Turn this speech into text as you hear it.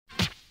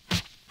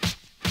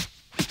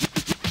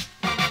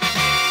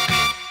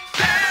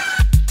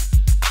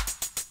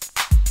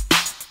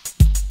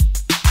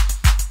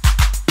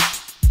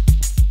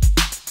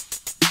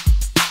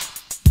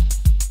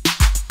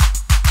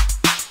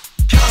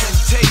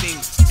writing,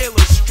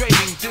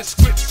 illustrating,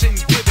 description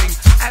giving,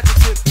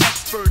 adjective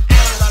expert,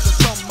 analyzer,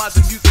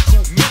 summarizing musical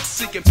mix,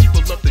 seeking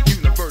people of the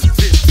universe.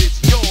 This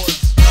is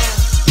yours.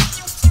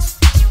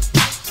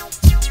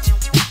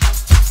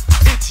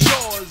 It's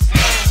yours.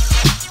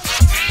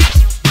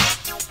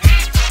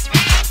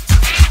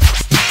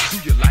 Do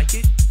you like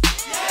it?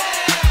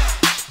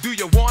 Yeah. Do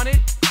you want it?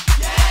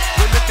 Yeah.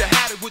 Well, if you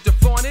had it, would you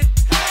flaunt it?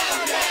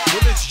 Yeah.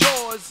 Well, it's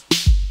yours.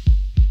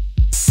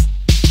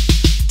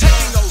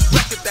 Taking a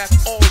record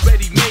that's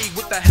already made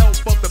with the help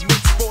of the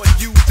mix board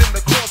used in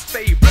the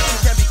crossfade. Rhythm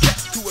can be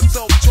kept to a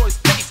self-choice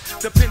pace,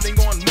 depending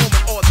on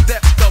moment or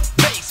depth of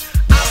bass.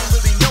 I don't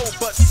really know,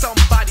 but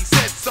somebody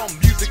said some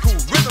musical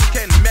rhythm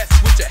can mess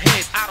with your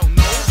head. I don't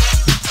know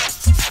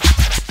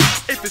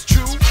if it's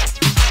true.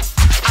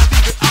 I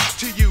leave it up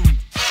to you.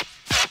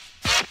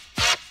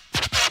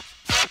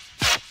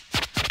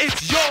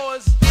 It's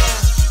yours.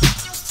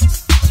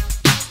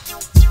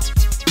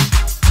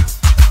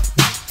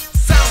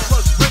 Sound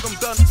plus rhythm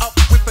done up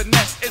with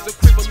finesse is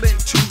equivalent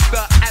to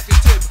the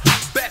adjective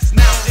best.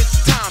 Now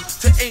it's time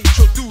to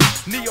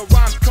introduce neo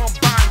rhymes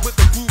combined with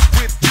the groove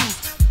with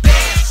juice.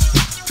 Dance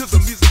to the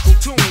musical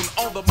tune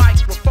on the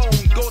microphone,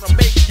 gonna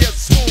make you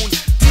swoon.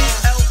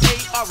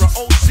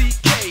 TLAROCK,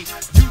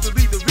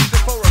 usually the reason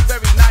for a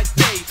very nice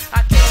day.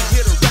 I came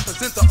here to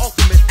represent the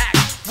ultimate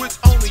act, which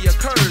only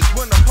occurs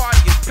when the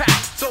party is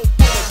packed. So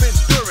full of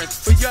endurance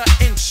for your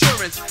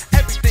insurance.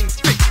 Everything's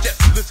fixed, just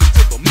listen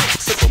to the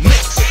mix. To the mix.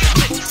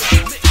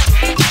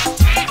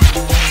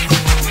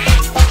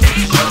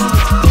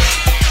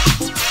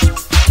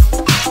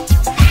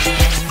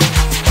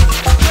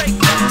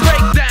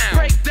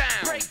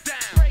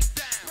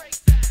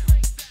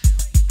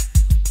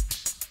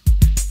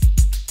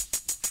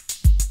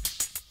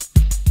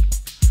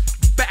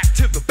 Back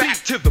to the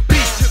beat, to the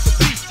beat, to the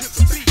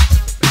beat.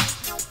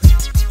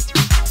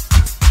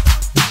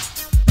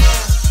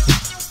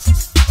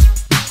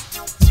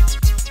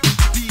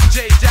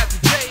 DJ Jazzy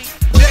J.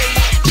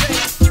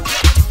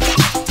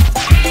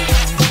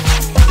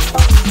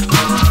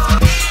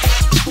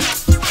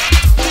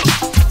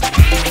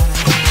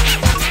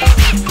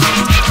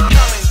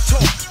 Common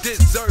talk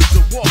deserves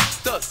a walk.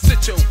 The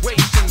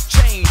situation's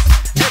changed.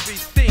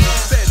 Everything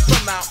said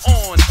from now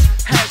on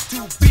has to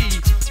be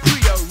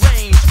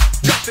prearranged.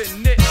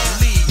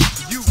 Definitely,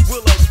 you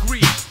will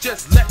agree.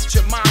 Just let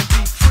your mind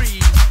be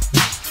free.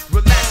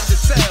 Relax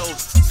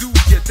yourselves, do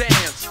your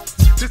dance.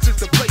 This is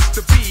the place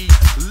to be.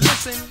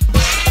 Listen.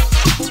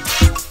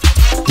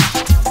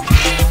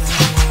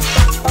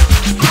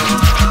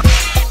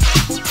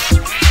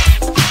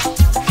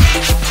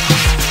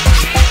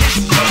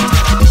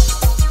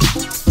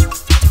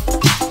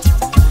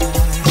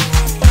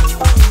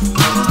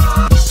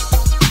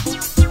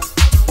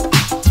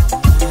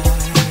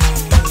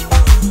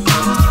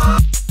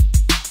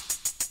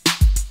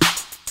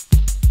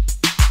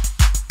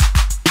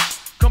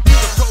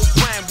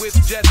 With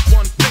just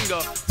one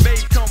finger,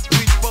 made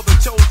complete for the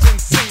chosen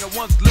singer.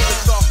 Once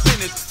lyrics are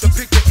finished, the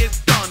picture is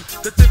done.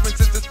 The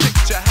difference is this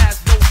picture has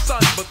no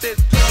sun, but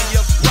there's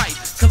plenty of bright.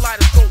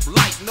 Kaleidoscope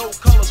light, no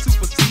color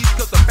supersedes,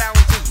 cause the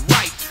balance is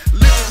right.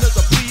 Listeners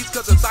are pleased,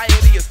 cause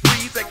society is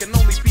pleased. That can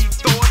only be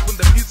thought when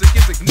the music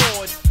is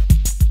ignored.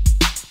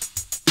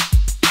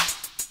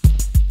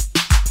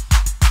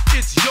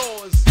 It's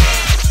yours.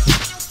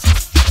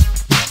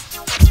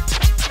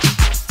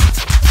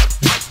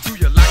 Do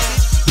you like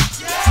it?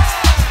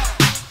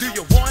 Do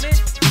you want it?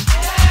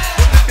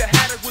 Well, if you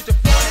had it, would you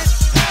flaunt it?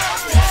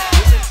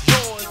 Well, it's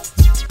yours.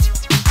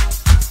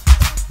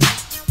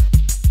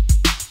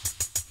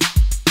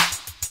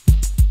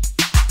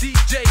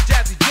 DJ